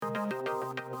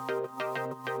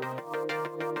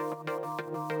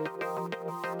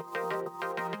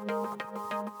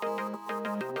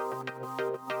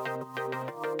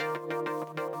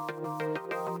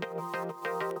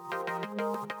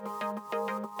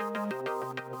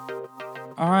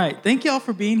All right. Thank y'all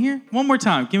for being here. One more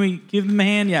time. Can we give them a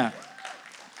hand? Yeah.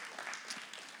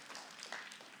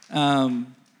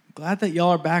 Glad that y'all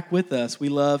are back with us. We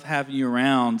love having you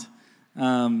around.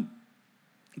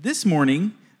 This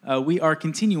morning, we are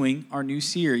continuing our new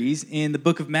series in the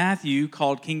book of Matthew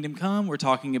called Kingdom Come. We're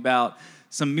talking about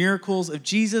some miracles of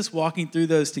Jesus, walking through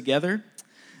those together.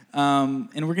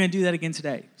 And we're going to do that again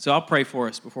today. So I'll pray for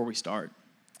us before we start.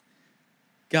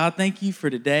 God, thank you for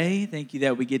today. Thank you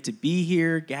that we get to be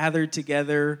here, gathered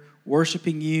together,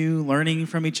 worshiping you, learning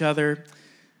from each other.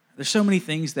 There's so many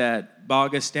things that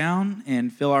bog us down and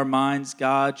fill our minds.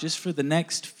 God, just for the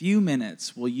next few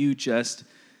minutes, will you just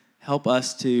help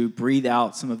us to breathe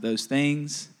out some of those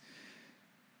things?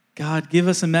 God, give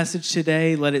us a message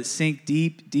today. Let it sink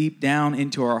deep, deep down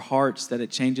into our hearts, that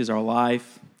it changes our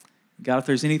life. God, if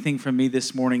there's anything from me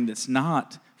this morning that's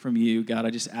not from you, God,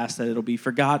 I just ask that it'll be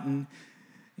forgotten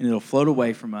and it'll float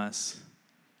away from us.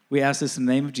 We ask this in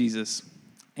the name of Jesus.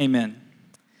 Amen.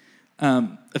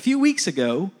 A few weeks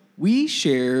ago, we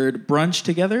shared brunch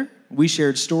together. We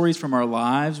shared stories from our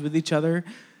lives with each other.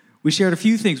 We shared a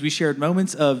few things. We shared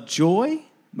moments of joy,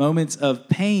 moments of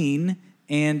pain,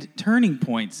 and turning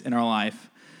points in our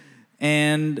life.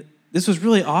 And this was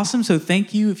really awesome, so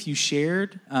thank you if you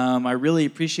shared. I really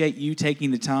appreciate you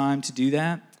taking the time to do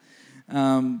that.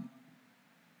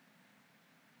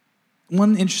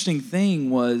 One interesting thing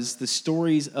was the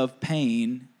stories of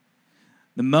pain.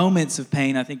 The moments of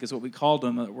pain, I think is what we called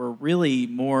them, were really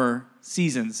more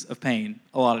seasons of pain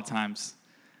a lot of times.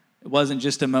 It wasn't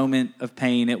just a moment of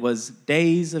pain. It was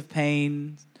days of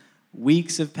pain,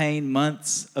 weeks of pain,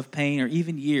 months of pain, or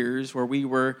even years where we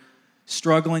were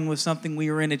struggling with something. We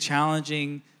were in a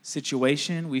challenging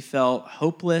situation. We felt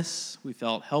hopeless. We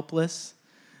felt helpless.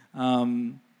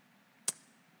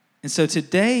 And so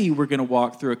today we're going to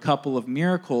walk through a couple of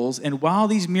miracles. And while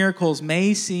these miracles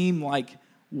may seem like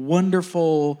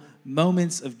wonderful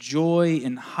moments of joy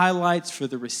and highlights for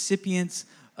the recipients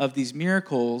of these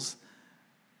miracles,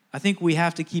 I think we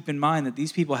have to keep in mind that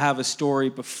these people have a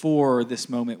story before this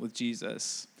moment with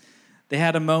Jesus. They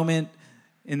had a moment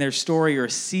in their story or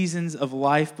seasons of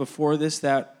life before this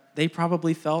that they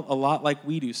probably felt a lot like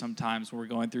we do sometimes when we're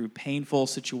going through painful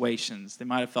situations. They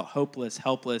might have felt hopeless,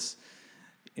 helpless,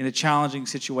 in a challenging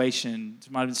situation. They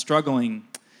might have been struggling.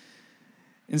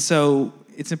 And so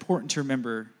it's important to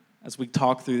remember as we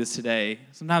talk through this today,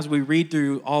 sometimes we read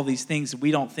through all these things and we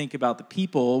don't think about the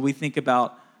people. We think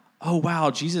about, oh,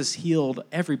 wow, Jesus healed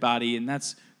everybody, and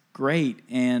that's great.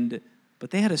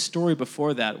 But they had a story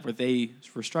before that where they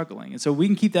were struggling. And so we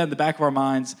can keep that in the back of our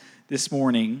minds this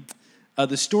morning.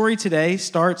 The story today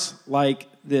starts like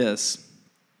this.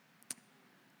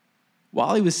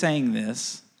 While he was saying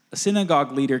this, a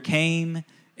synagogue leader came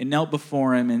and knelt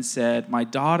before him and said, "My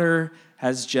daughter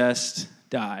has just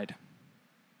died.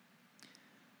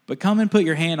 But come and put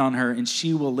your hand on her and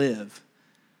she will live."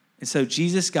 And so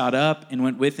Jesus got up and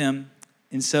went with him,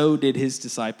 and so did his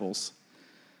disciples.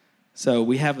 So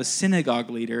we have a synagogue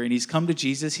leader, and he's come to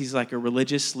Jesus. He's like a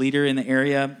religious leader in the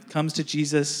area, comes to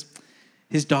Jesus.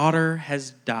 His daughter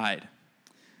has died.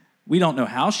 We don't know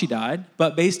how she died,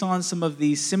 but based on some of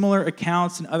the similar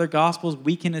accounts in other Gospels,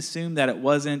 we can assume that it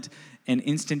wasn't an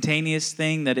instantaneous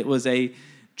thing, that it was a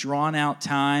drawn-out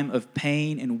time of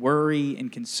pain and worry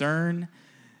and concern,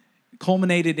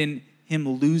 culminated in him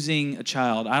losing a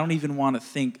child. I don't even want to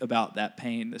think about that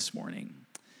pain this morning.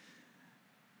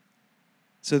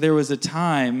 So there was a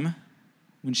time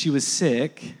when she was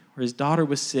sick, where his daughter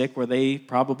was sick, where they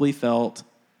probably felt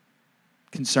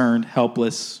concerned,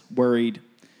 helpless, worried.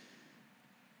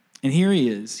 And here he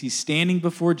is. He's standing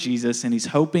before Jesus, and he's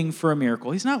hoping for a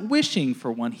miracle. He's not wishing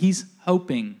for one. He's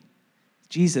hoping.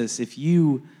 Jesus, if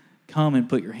you come and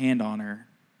put your hand on her,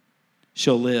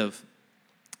 she'll live.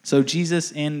 So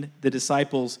Jesus and the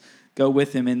disciples go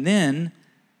with him, and then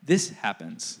this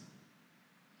happens.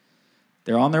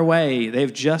 They're on their way.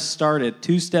 They've just started.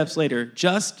 2 steps later,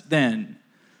 just then,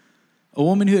 a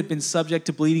woman who had been subject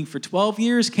to bleeding for 12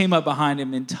 years came up behind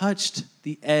him and touched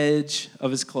the edge of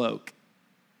his cloak.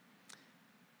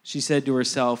 She said to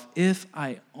herself, "If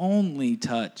I only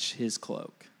touch his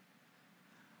cloak,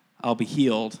 I'll be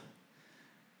healed."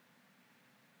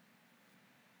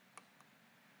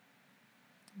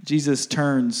 Jesus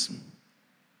turns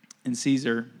and sees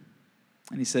her,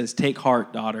 and he says, "Take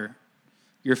heart, daughter.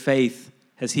 Your faith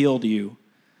has healed you."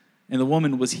 And the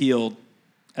woman was healed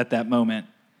at that moment.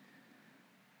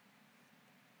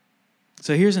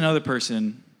 So here's another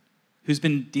person who's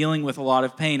been dealing with a lot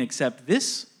of pain, except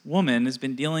this woman has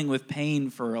been dealing with pain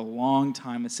for a long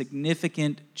time, a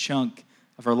significant chunk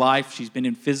of her life. She's been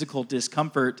in physical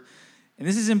discomfort. And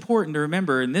this is important to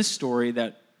remember in this story,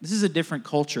 that This is a different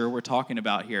culture we're talking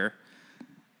about here.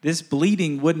 This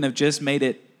bleeding wouldn't have just made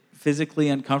it physically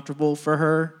uncomfortable for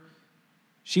her.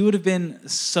 She would have been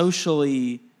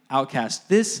socially outcast.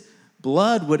 This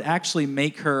blood would actually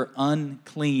make her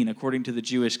unclean according to the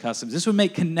Jewish customs. This would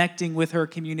make connecting with her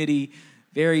community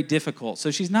very difficult. So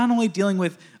she's not only dealing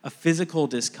with a physical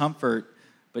discomfort,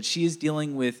 but she is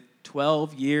dealing with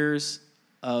 12 years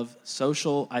of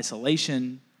social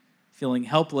isolation, feeling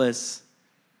helpless.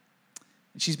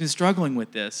 And she's been struggling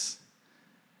with this.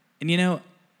 And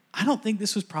I don't think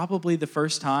this was probably the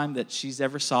first time that she's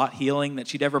ever sought healing, that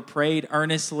she'd ever prayed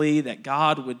earnestly that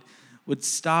God would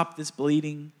stop this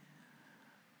bleeding.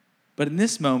 But in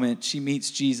this moment, she meets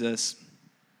Jesus.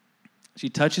 She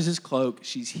touches his cloak,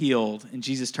 she's healed, and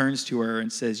Jesus turns to her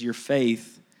and says, "Your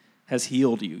faith has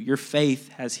healed you. Your faith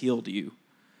has healed you."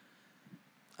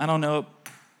 I don't know.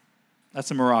 That's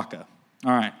a maraca.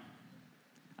 All right.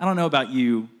 I don't know about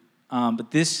you, but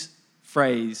this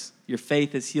phrase, "your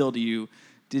faith has healed you,"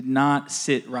 did not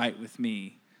sit right with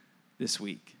me this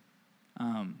week.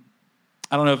 I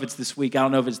don't know if it's this week. I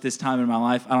don't know if it's this time in my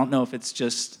life. I don't know if it's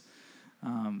just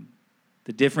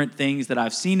the different things that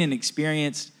I've seen and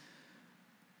experienced.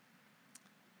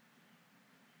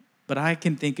 But I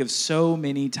can think of so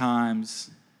many times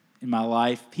in my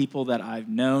life, people that I've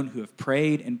known who have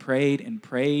prayed and prayed and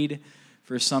prayed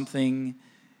for something,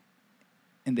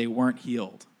 and they weren't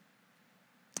healed.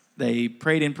 They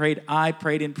prayed and prayed. I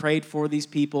prayed and prayed for these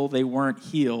people. They weren't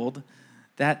healed.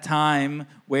 That time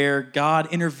where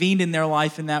God intervened in their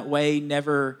life in that way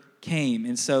never came.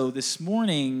 And so this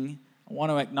morning, I want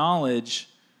to acknowledge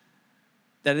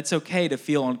that it's okay to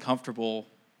feel uncomfortable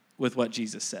with what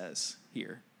Jesus says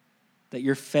here. That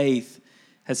your faith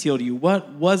has healed you. What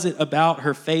was it about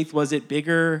her faith? Was it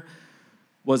bigger?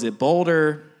 Was it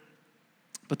bolder?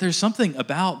 But there's something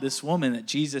about this woman that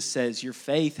Jesus says, "Your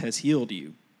faith has healed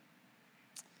you."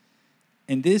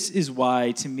 And this is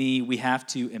why, to me, we have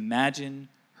to imagine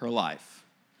her life.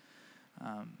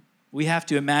 We have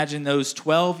to imagine those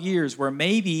 12 years where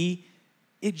maybe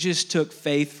it just took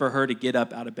faith for her to get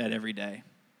up out of bed every day.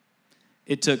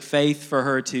 It took faith for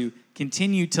her to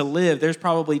continue to live. There's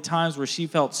probably times where she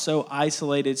felt so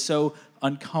isolated, so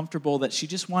uncomfortable that she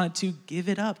just wanted to give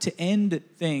it up, to end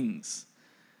things.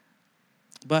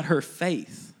 But her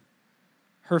faith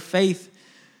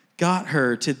got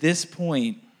her to this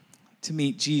point to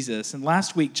meet Jesus. And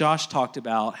last week, Josh talked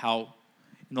about how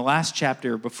in the last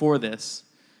chapter before this,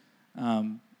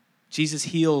 Jesus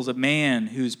heals a man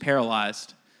who's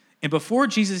paralyzed. And before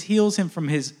Jesus heals him from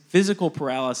his physical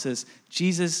paralysis,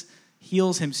 Jesus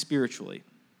heals him spiritually.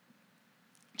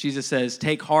 Jesus says,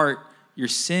 "Take heart, your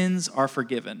sins are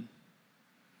forgiven."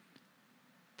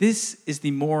 This is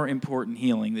the more important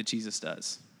healing that Jesus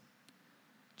does.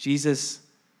 Jesus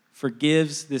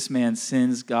forgives this man's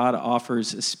sins. God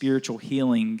offers a spiritual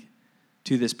healing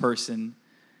to this person.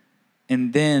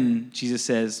 And then Jesus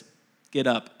says, "Get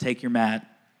up, take your mat,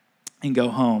 and go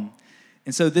home."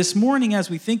 And so this morning, as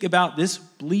we think about this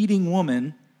bleeding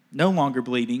woman, no longer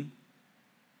bleeding,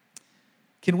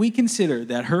 can we consider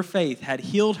that her faith had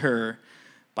healed her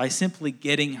by simply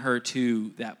getting her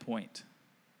to that point?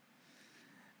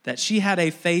 That she had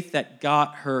a faith that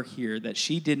got her here, that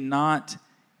she did not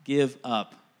give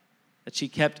up, that she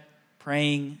kept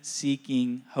praying,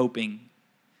 seeking, hoping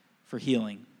for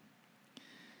healing.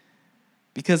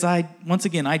 Because I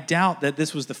doubt that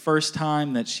this was the first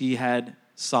time that she had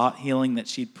sought healing, that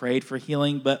she'd prayed for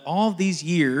healing, but all of these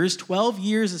years, 12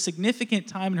 years, a significant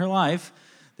time in her life,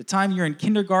 the time you're in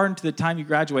kindergarten to the time you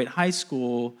graduate high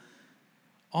school,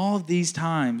 all of these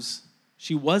times,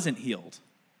 she wasn't healed.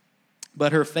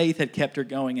 But her faith had kept her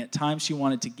going. At times she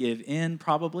wanted to give in,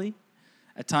 probably.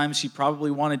 At times she probably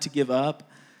wanted to give up.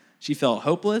 She felt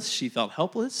hopeless. She felt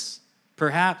helpless.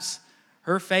 Perhaps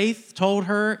her faith told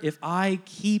her, if I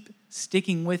keep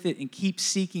sticking with it and keep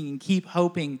seeking and keep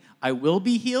hoping, I will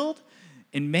be healed.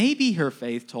 And maybe her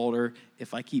faith told her,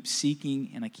 if I keep seeking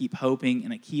and I keep hoping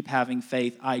and I keep having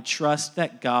faith, I trust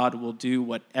that God will do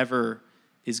whatever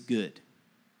is good,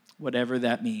 whatever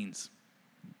that means.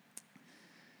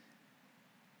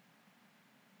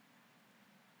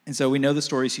 And so we know the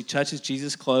story. She touches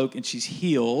Jesus' cloak and she's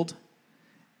healed.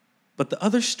 But the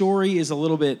other story is a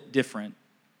little bit different.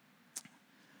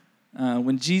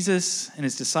 When Jesus and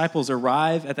his disciples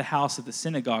arrive at the house of the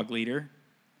synagogue leader,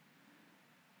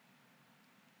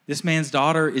 this man's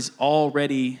daughter is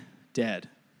already dead.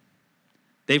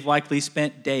 They've likely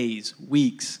spent days,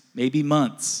 weeks, maybe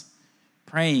months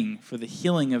praying for the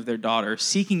healing of their daughter,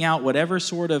 seeking out whatever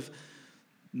sort of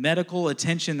medical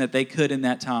attention that they could in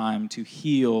that time to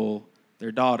heal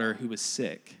their daughter who was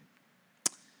sick.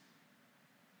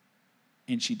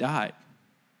 and she died.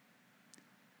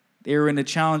 They were in a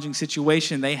challenging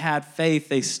situation. They had faith.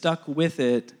 They stuck with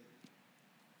it.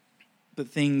 But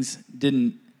things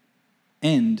didn't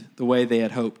end the way they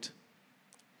had hoped.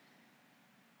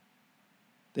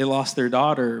 They lost their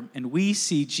daughter, and we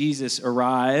see Jesus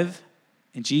arrive,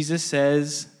 and Jesus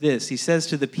says this. He says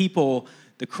to the people,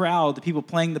 the crowd, the people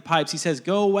playing the pipes, he says,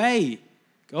 "Go away,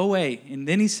 go away." And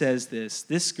then he says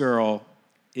this girl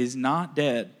is not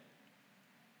dead,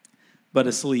 but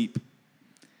asleep.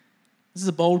 This is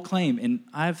a bold claim, and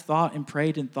I've thought and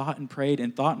prayed and thought and prayed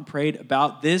and thought and prayed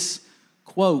about this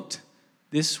quote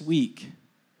this week.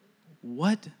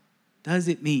 What does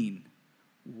it mean?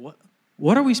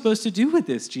 What are we supposed to do with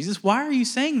this, Jesus? Why are you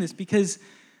saying this? Because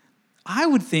I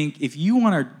would think if you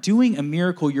are doing a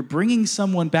miracle, you're bringing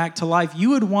someone back to life, you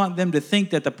would want them to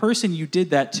think that the person you did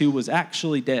that to was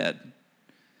actually dead.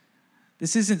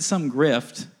 This isn't some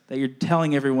grift that you're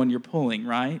telling everyone you're pulling,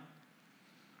 right?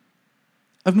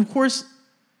 Of course,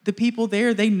 the people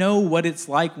there, they know what it's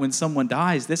like when someone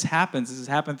dies. This happens. This has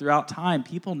happened throughout time.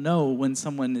 People know when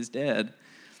someone is dead.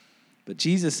 But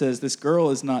Jesus says this girl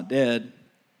is not dead.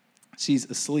 She's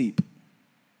asleep.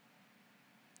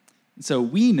 And so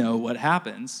we know what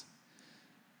happens.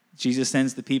 Jesus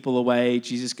sends the people away.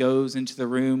 Jesus goes into the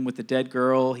room with the dead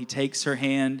girl. He takes her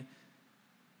hand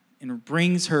and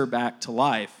brings her back to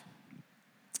life.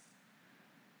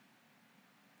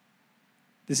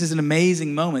 This is an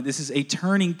amazing moment. This is a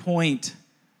turning point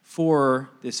for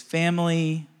this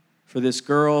family, for this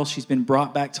girl. She's been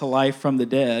brought back to life from the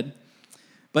dead.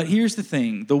 But here's the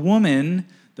thing. The woman,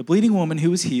 the bleeding woman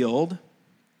who was healed,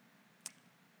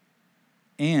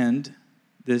 and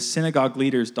the synagogue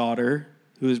leader's daughter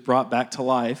who was brought back to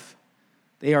life,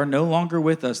 they are no longer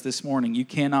with us this morning. You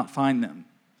cannot find them.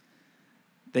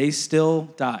 They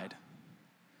still died.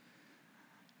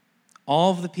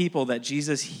 All of the people that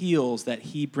Jesus heals, that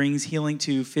he brings healing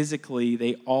to physically,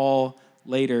 they all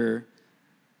later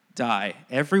die.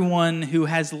 Everyone who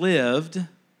has lived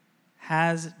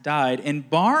has died. And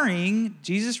barring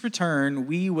Jesus' return,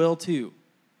 we will too.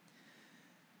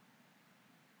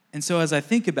 And so as I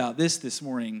think about this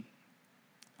morning,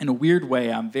 in a weird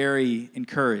way, I'm very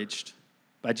encouraged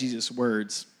by Jesus'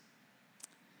 words.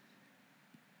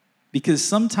 Because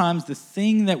sometimes the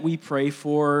thing that we pray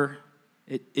for,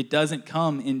 it doesn't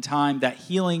come in time. That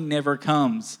healing never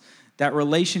comes. That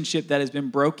relationship that has been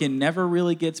broken never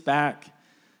really gets back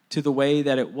to the way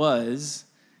that it was.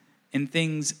 And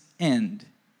things end.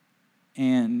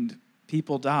 And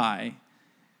people die.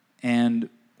 And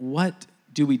what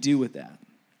do we do with that?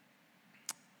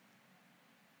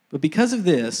 But because of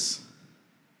this,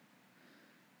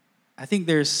 I think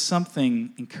there's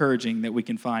something encouraging that we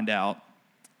can find out.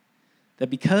 That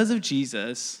because of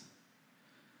Jesus,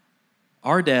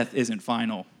 our death isn't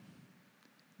final.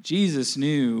 Jesus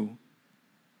knew,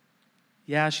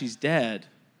 yeah, she's dead,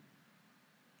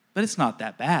 but it's not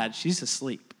that bad. She's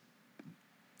asleep.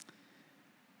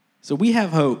 So we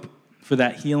have hope for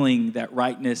that healing, that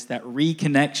rightness, that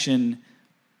reconnection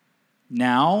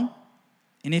now.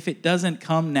 And if it doesn't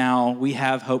come now, we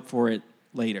have hope for it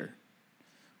later.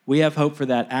 We have hope for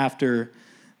that after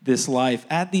this life.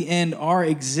 At the end, our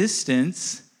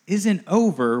existence isn't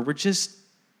over. We're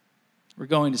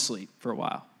going to sleep for a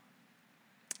while.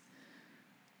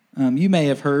 You may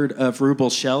have heard of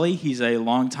Rubel Shelley. He's a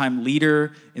longtime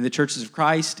leader in the Churches of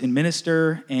Christ and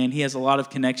minister, and he has a lot of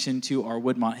connection to our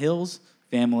Woodmont Hills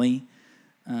family.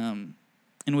 And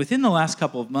within the last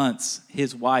couple of months,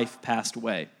 his wife passed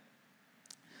away.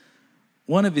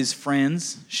 One of his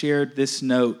friends shared this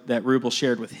note that Rubel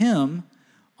shared with him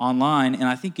online, and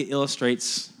I think it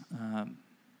illustrates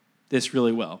this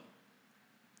really well.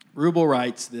 Rubel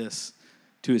writes this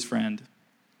to his friend: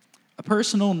 "A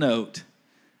personal note,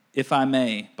 if I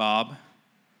may, Bob.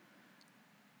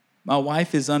 My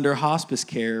wife is under hospice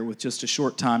care with just a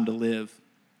short time to live.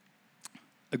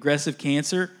 Aggressive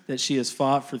cancer that she has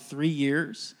fought for 3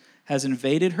 years has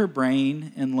invaded her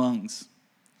brain and lungs.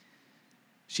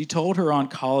 She told her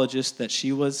oncologist that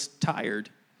she was tired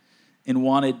and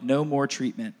wanted no more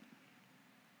treatment.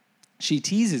 She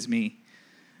teases me,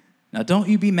 'Now don't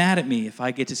you be mad at me if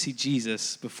I get to see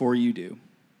Jesus before you do.'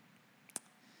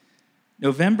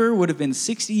 November would have been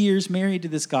 60 years married to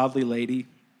this godly lady.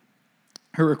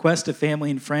 Her request to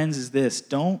family and friends is this: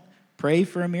 don't pray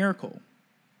for a miracle.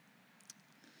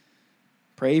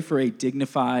 Pray for a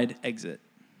dignified exit."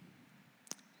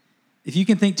 If you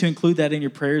can think to include that in your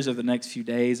prayers over the next few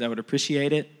days, I would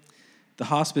appreciate it. The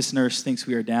hospice nurse thinks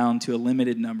we are down to a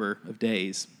limited number of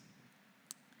days.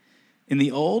 In the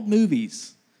old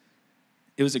movies,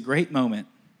 it was a great moment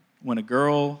when a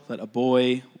girl let a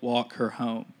boy walk her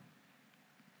home.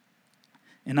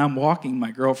 and I'm walking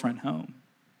my girlfriend home.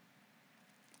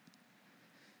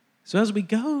 So as we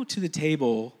go to the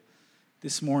table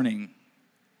this morning,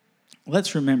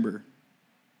 let's remember,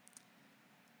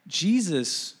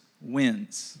 Jesus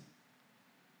wins.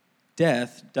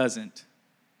 Death doesn't.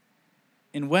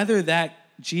 And whether that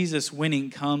Jesus winning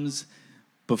comes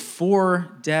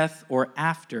before death or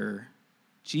after,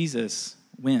 Jesus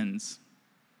wins.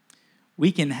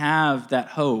 We can have that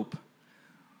hope.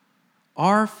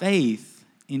 Our faith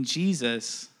in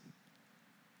Jesus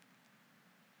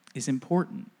is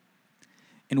important.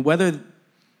 And whether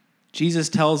Jesus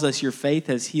tells us your faith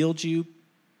has healed you,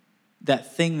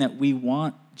 that thing that we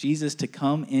want Jesus to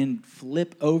come and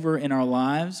flip over in our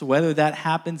lives, whether that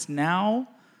happens now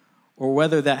or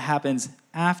whether that happens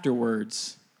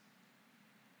afterwards,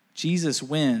 Jesus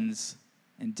wins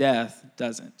and death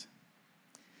doesn't.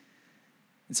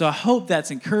 And so I hope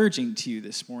that's encouraging to you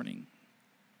this morning.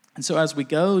 And so as we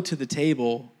go to the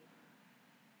table,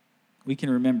 we can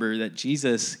remember that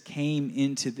Jesus came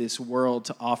into this world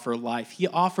to offer life. He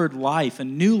offered life, a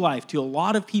new life, to a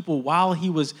lot of people while he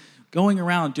was going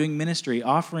around doing ministry,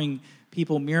 offering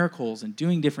people miracles and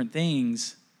doing different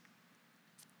things.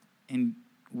 And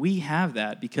we have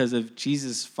that because of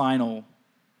Jesus' final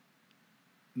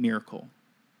miracle.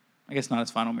 I guess not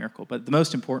his final miracle, but the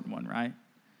most important one, right?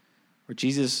 Where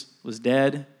Jesus was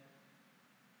dead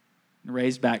and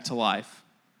raised back to life.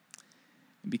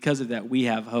 And because of that, we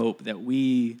have hope that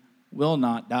we will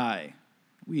not die.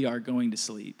 We are going to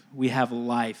sleep. We have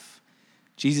life.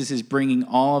 Jesus is bringing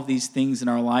all of these things in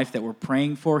our life that we're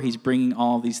praying for. He's bringing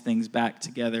all of these things back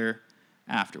together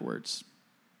afterwards.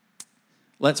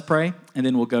 Let's pray, and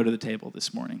then we'll go to the table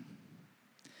this morning.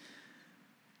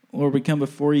 Lord, we come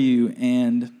before you,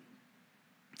 and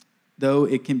though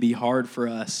it can be hard for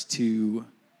us to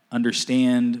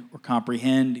understand or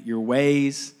comprehend your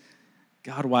ways,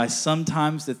 God, why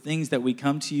sometimes the things that we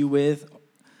come to you with,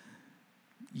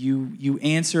 you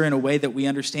answer in a way that we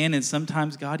understand, and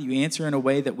sometimes, God, you answer in a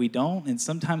way that we don't, and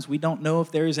sometimes we don't know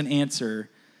if there is an answer.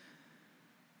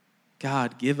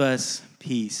 God, give us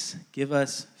peace. Give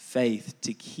us faith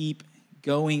to keep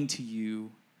going to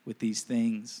you with these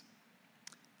things.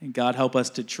 And God, help us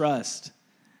to trust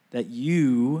that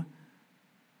you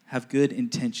have good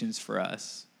intentions for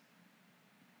us.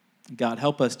 God,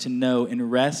 help us to know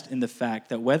and rest in the fact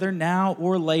that whether now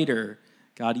or later,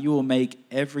 God, you will make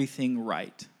everything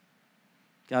right.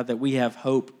 God, that we have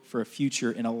hope for a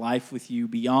future in a life with you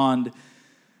beyond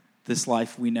this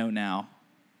life we know now.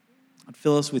 God,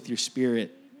 fill us with your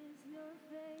Spirit.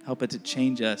 Help it to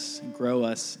change us and grow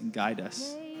us and guide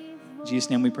us. In Jesus'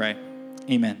 name we pray.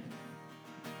 Amen.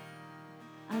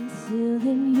 I'm still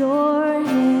in your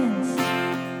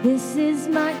hands. This is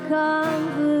my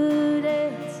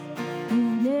confidence.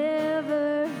 You've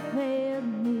never failed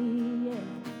me yet.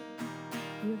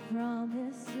 Your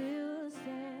promise to